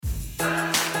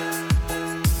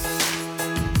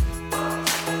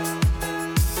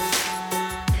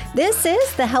This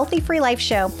is the Healthy Free Life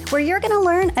Show, where you're going to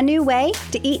learn a new way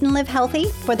to eat and live healthy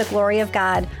for the glory of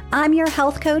God. I'm your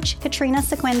health coach, Katrina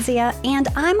Sequenzia, and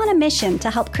I'm on a mission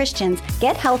to help Christians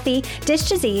get healthy, ditch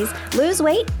disease, lose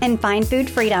weight, and find food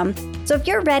freedom. So if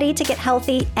you're ready to get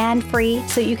healthy and free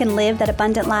so you can live that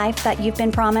abundant life that you've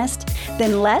been promised,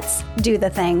 then let's do the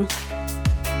thing.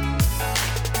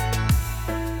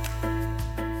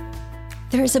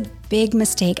 There's a big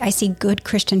mistake I see good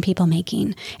Christian people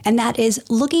making, and that is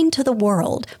looking to the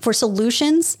world for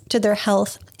solutions to their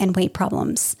health and weight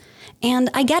problems. And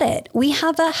I get it. We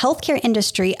have a healthcare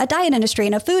industry, a diet industry,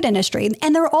 and a food industry,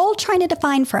 and they're all trying to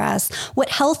define for us what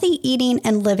healthy eating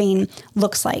and living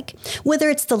looks like. Whether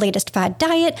it's the latest fad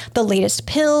diet, the latest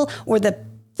pill, or the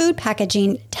food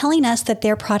packaging telling us that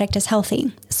their product is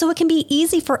healthy. So it can be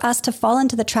easy for us to fall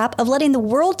into the trap of letting the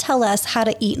world tell us how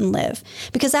to eat and live.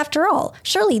 Because after all,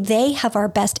 surely they have our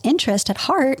best interest at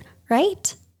heart,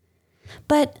 right?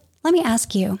 But let me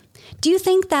ask you, do you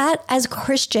think that as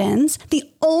Christians, the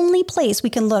only place we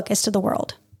can look is to the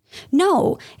world?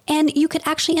 No, and you could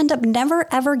actually end up never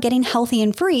ever getting healthy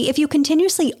and free if you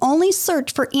continuously only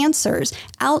search for answers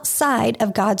outside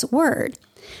of God's word.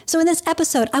 So in this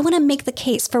episode, I want to make the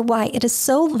case for why it is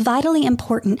so vitally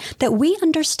important that we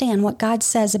understand what God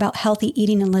says about healthy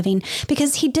eating and living,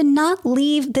 because he did not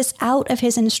leave this out of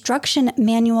his instruction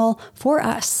manual for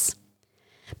us.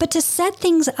 But to set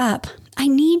things up, I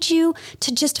need you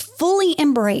to just fully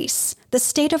embrace the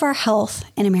state of our health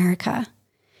in America.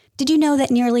 Did you know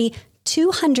that nearly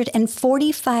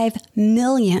 245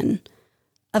 million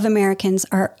of Americans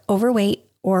are overweight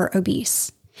or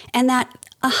obese, and that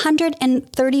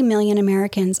 130 million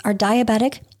Americans are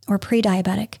diabetic or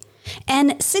pre-diabetic,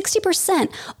 and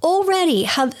 60% already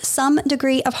have some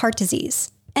degree of heart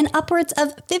disease, and upwards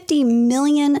of 50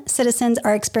 million citizens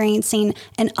are experiencing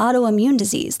an autoimmune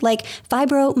disease like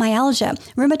fibromyalgia,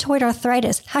 rheumatoid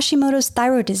arthritis, Hashimoto's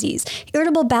thyroid disease,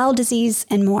 irritable bowel disease,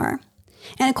 and more.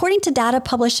 And according to data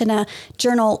published in a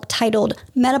journal titled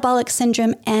Metabolic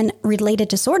Syndrome and Related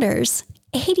Disorders,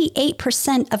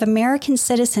 88% of American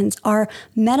citizens are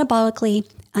metabolically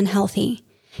unhealthy.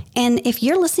 And if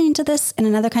you're listening to this in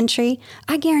another country,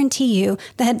 I guarantee you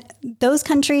that those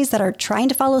countries that are trying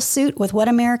to follow suit with what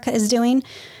America is doing,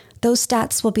 those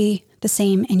stats will be the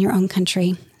same in your own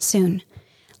country soon.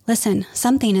 Listen,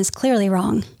 something is clearly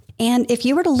wrong. And if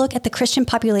you were to look at the Christian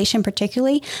population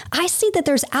particularly, I see that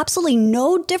there's absolutely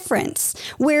no difference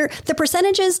where the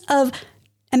percentages of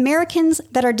Americans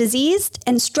that are diseased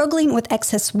and struggling with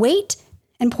excess weight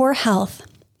and poor health,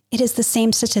 it is the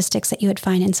same statistics that you would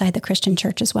find inside the Christian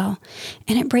church as well.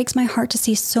 And it breaks my heart to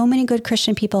see so many good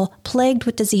Christian people plagued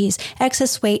with disease,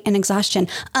 excess weight, and exhaustion,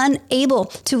 unable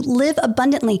to live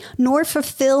abundantly nor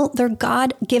fulfill their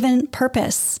God-given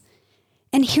purpose.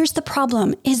 And here's the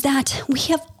problem, is that we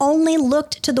have only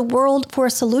looked to the world for a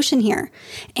solution here,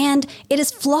 and it is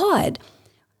flawed.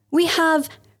 We have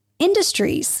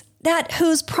industries that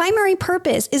whose primary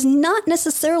purpose is not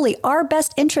necessarily our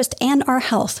best interest and our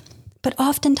health, but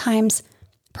oftentimes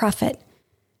profit.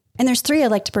 And there's three I'd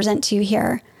like to present to you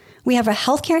here. We have a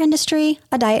healthcare industry,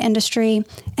 a diet industry,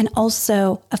 and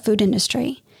also a food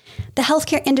industry. The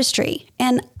healthcare industry,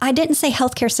 and I didn't say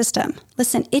healthcare system.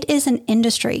 Listen, it is an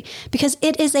industry because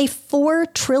it is a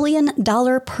 $4 trillion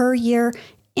per year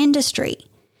industry.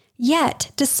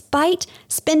 Yet, despite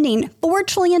spending $4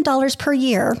 trillion per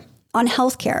year on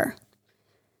healthcare,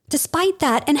 despite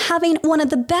that and having one of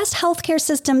the best healthcare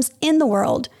systems in the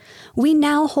world, we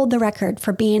now hold the record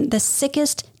for being the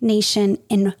sickest nation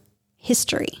in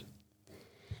history.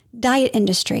 Diet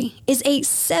industry is a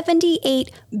 $78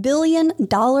 billion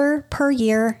per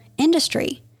year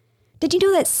industry. Did you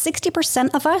know that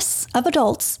 60% of us, of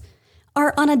adults,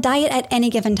 are on a diet at any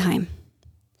given time?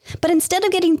 But instead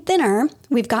of getting thinner,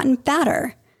 we've gotten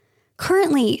fatter.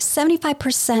 Currently,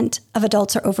 75% of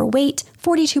adults are overweight,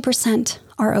 42%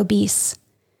 are obese.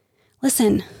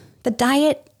 Listen, the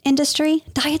diet industry,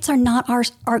 diets are not going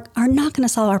to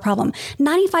solve our problem.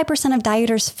 95% of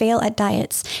dieters fail at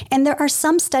diets, and there are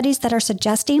some studies that are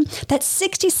suggesting that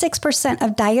 66%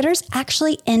 of dieters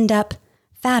actually end up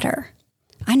fatter.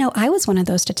 I know I was one of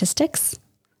those statistics.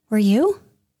 Were you?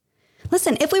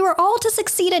 Listen, if we were all to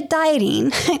succeed at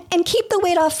dieting and keep the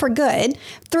weight off for good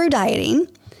through dieting,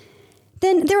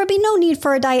 then there would be no need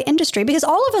for a diet industry because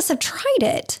all of us have tried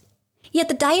it. Yet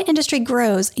the diet industry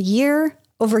grows year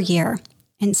over year,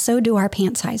 and so do our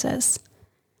pant sizes.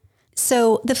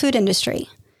 So the food industry.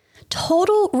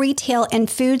 Total retail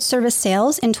and food service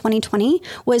sales in 2020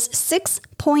 was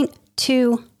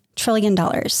 $6.2 trillion.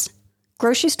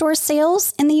 Grocery store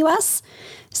sales in the U.S.,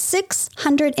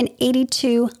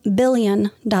 $682 billion.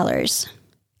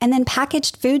 And then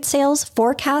packaged food sales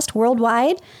forecast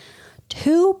worldwide,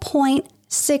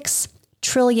 $2.6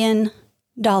 trillion.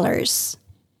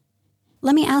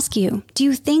 Let me ask you, do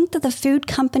you think that the food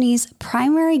company's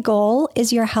primary goal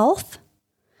is your health?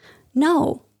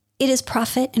 No, it is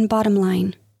profit and bottom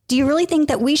line. Do you really think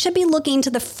that we should be looking to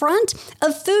the front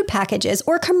of food packages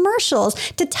or commercials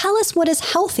to tell us what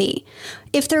is healthy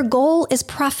if their goal is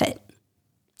profit?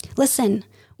 Listen,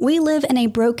 we live in a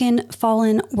broken,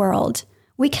 fallen world.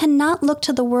 We cannot look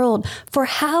to the world for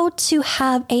how to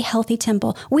have a healthy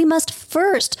temple. We must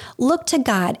first look to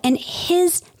God and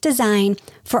His design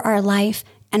for our life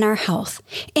and our health,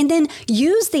 and then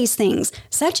use these things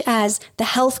such as the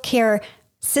healthcare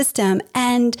system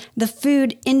and the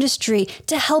food industry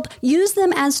to help use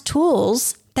them as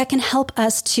tools that can help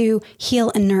us to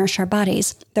heal and nourish our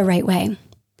bodies the right way.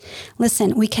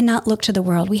 Listen, we cannot look to the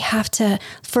world. We have to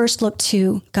first look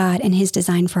to God and His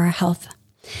design for our health.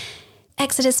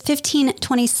 Exodus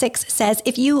 15:26 says,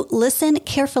 if you listen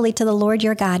carefully to the Lord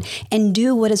your God and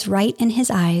do what is right in His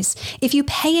eyes, if you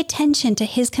pay attention to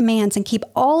His commands and keep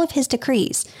all of His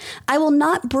decrees, I will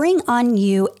not bring on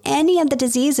you any of the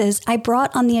diseases I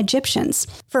brought on the Egyptians,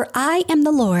 for I am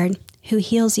the Lord who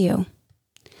heals you.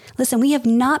 Listen, we have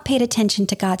not paid attention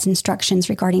to God's instructions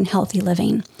regarding healthy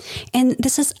living. And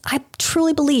I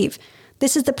truly believe,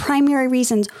 this is the primary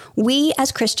reason we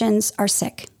as Christians are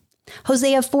sick.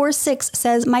 Hosea 4:6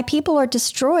 says, my people are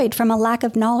destroyed from a lack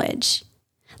of knowledge.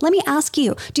 Let me ask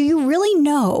you, do you really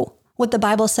know what the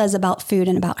Bible says about food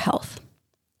and about health?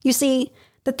 You see,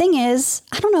 the thing is,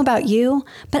 I don't know about you,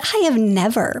 but I have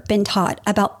never been taught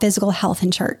about physical health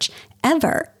in church,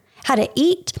 ever. How to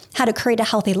eat, how to create a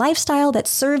healthy lifestyle that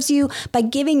serves you by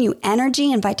giving you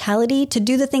energy and vitality to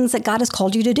do the things that God has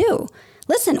called you to do.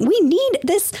 Listen, we need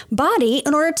this body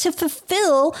in order to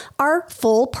fulfill our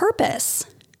full purpose.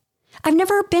 I've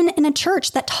never been in a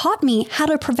church that taught me how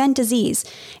to prevent disease.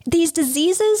 These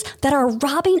diseases that are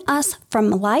robbing us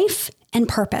from life and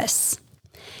purpose.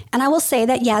 And I will say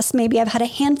that, yes, maybe I've had a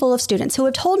handful of students who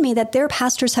have told me that their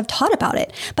pastors have taught about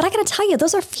it. But I got to tell you,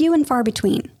 those are few and far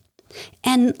between.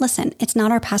 And listen, it's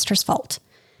not our pastor's fault.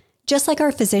 Just like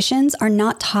our physicians are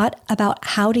not taught about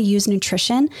how to use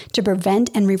nutrition to prevent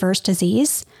and reverse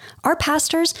disease, our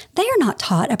pastors, they are not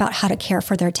taught about how to care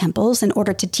for their temples in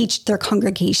order to teach their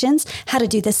congregations how to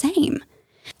do the same.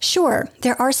 Sure,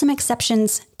 there are some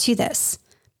exceptions to this,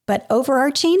 but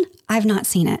overarching, I've not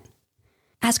seen it.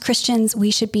 As Christians,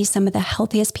 we should be some of the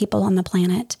healthiest people on the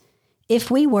planet. If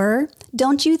we were,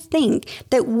 don't you think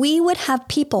that we would have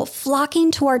people flocking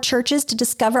to our churches to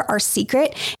discover our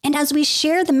secret? And as we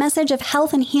share the message of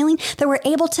health and healing, that we're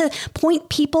able to point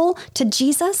people to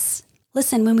Jesus?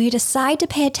 Listen, when we decide to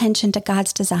pay attention to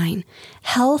God's design,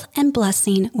 health and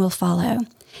blessing will follow,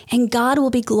 and God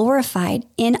will be glorified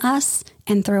in us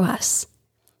and through us.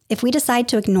 If we decide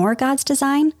to ignore God's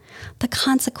design, the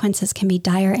consequences can be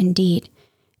dire indeed.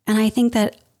 And I think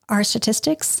that our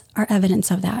statistics are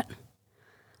evidence of that.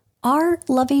 Our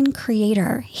loving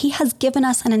Creator, He has given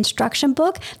us an instruction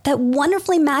book that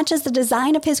wonderfully matches the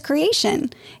design of His creation.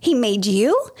 He made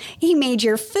you. He made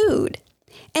your food.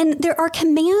 And there are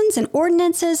commands and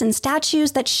ordinances and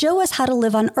statutes that show us how to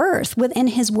live on earth within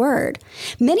His Word.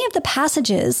 Many of the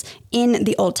passages in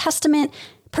the Old Testament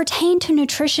pertain to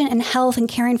nutrition and health and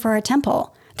caring for our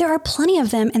temple. There are plenty of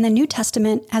them in the New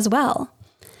Testament as well.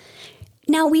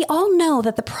 Now, we all know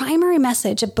that the primary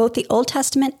message of both the Old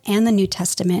Testament and the New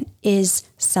Testament is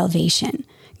salvation,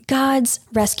 God's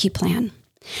rescue plan.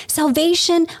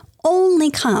 Salvation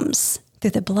only comes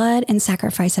through the blood and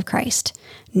sacrifice of Christ,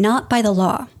 not by the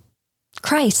law.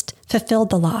 Christ fulfilled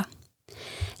the law.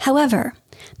 However,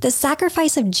 the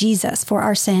sacrifice of Jesus for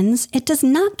our sins, it does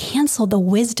not cancel the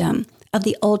wisdom of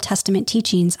the Old Testament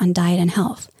teachings on diet and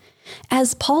health.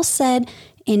 As Paul said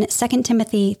in 2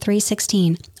 Timothy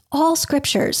 3:16, all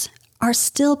scriptures are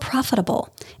still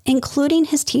profitable, including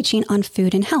his teaching on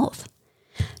food and health.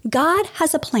 God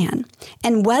has a plan,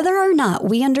 and whether or not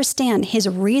we understand his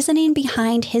reasoning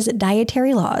behind his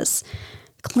dietary laws,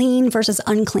 clean versus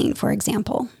unclean, for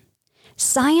example,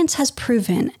 science has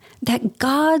proven that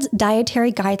God's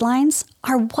dietary guidelines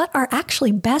are what are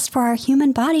actually best for our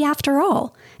human body after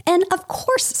all. And of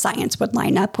course, science would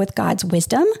line up with God's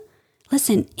wisdom.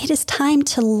 Listen, it is time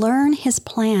to learn his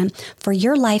plan for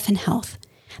your life and health.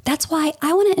 That's why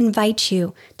I want to invite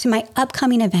you to my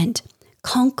upcoming event,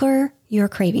 Conquer Your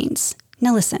Cravings.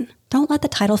 Now listen, don't let the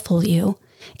title fool you.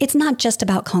 It's not just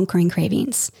about conquering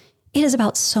cravings. It is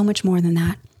about so much more than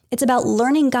that. It's about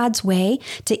learning God's way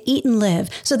to eat and live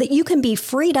so that you can be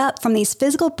freed up from these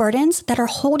physical burdens that are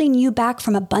holding you back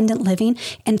from abundant living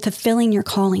and fulfilling your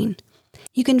calling.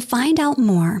 You can find out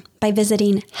more by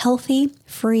visiting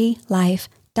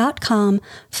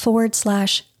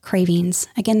healthyfreelife.com/cravings.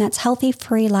 Again, that's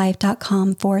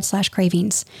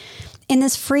healthyfreelife.com/cravings. In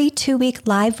this free 2-week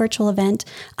live virtual event,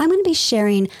 I'm going to be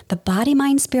sharing the Body,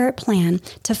 Mind, Spirit plan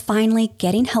to finally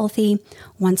getting healthy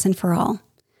once and for all.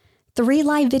 3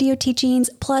 live video teachings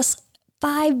plus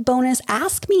 5 bonus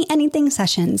Ask Me Anything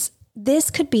sessions. This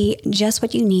could be just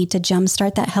what you need to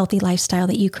jumpstart that healthy lifestyle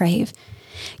that you crave.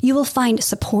 You will find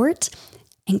support,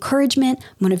 encouragement,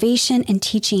 motivation, and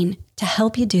teaching to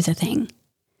help you do the thing.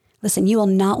 Listen, you will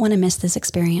not want to miss this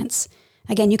experience.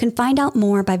 Again, you can find out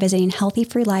more by visiting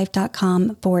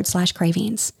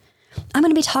healthyfreelife.com/cravings. I'm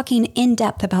going to be talking in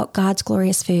depth about God's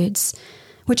glorious foods,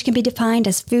 which can be defined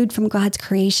as food from God's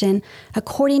creation,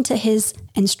 according to his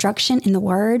instruction in the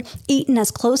word, eaten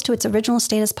as close to its original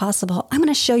state as possible. I'm going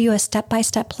to show you a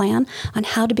step-by-step plan on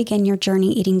how to begin your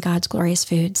journey eating God's glorious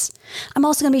foods. I'm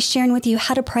also going to be sharing with you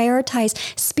how to prioritize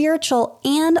spiritual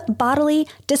and bodily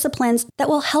disciplines that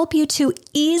will help you to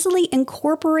easily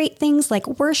incorporate things like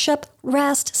worship,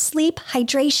 rest, sleep,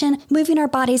 hydration, moving our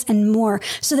bodies, and more,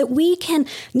 so that we can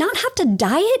not have to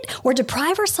diet or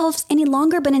deprive ourselves any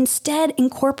longer, but instead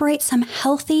incorporate some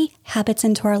healthy habits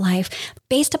into our life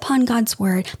based upon God's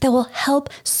word that will help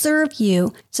serve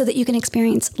you so that you can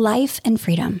experience life and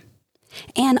freedom.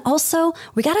 And also,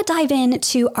 we got to dive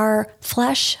into our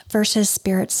flesh versus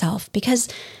spirit self, because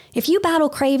if you battle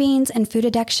cravings and food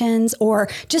addictions, or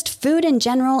just food in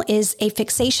general is a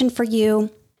fixation for you,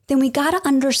 then we got to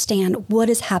understand what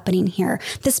is happening here,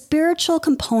 the spiritual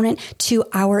component to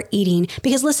our eating.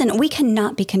 Because listen, we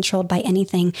cannot be controlled by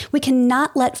anything. We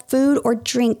cannot let food or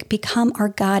drink become our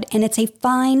God. And it's a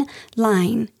fine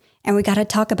line. And we got to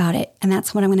talk about it. And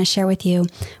that's what I'm going to share with you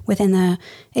within the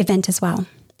event as well.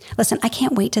 Listen, I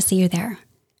can't wait to see you there.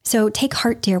 So take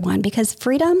heart, dear one, because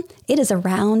freedom, it is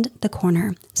around the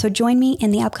corner. So join me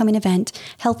in the upcoming event,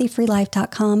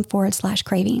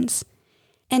 healthyfreelife.com/cravings.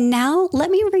 And now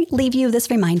let me leave you this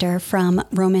reminder from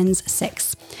Romans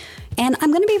 6. And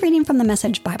I'm going to be reading from the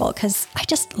Message Bible because I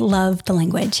just love the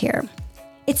language here.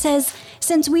 It says,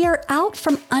 "Since we are out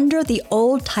from under the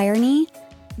old tyranny,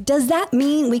 does that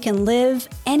mean we can live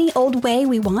any old way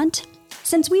we want?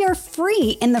 Since we are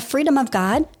free in the freedom of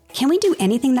God, can we do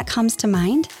anything that comes to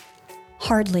mind?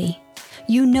 Hardly.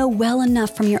 You know well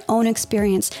enough from your own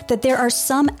experience that there are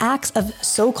some acts of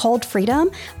so-called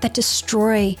freedom that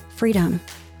destroy freedom.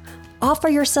 Offer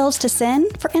yourselves to sin,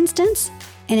 for instance,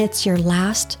 and it's your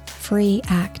last free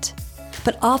act.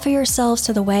 But offer yourselves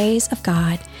to the ways of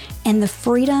God, and the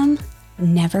freedom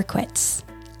never quits."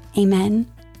 Amen.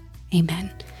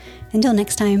 Amen. Until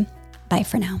next time, bye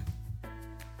for now.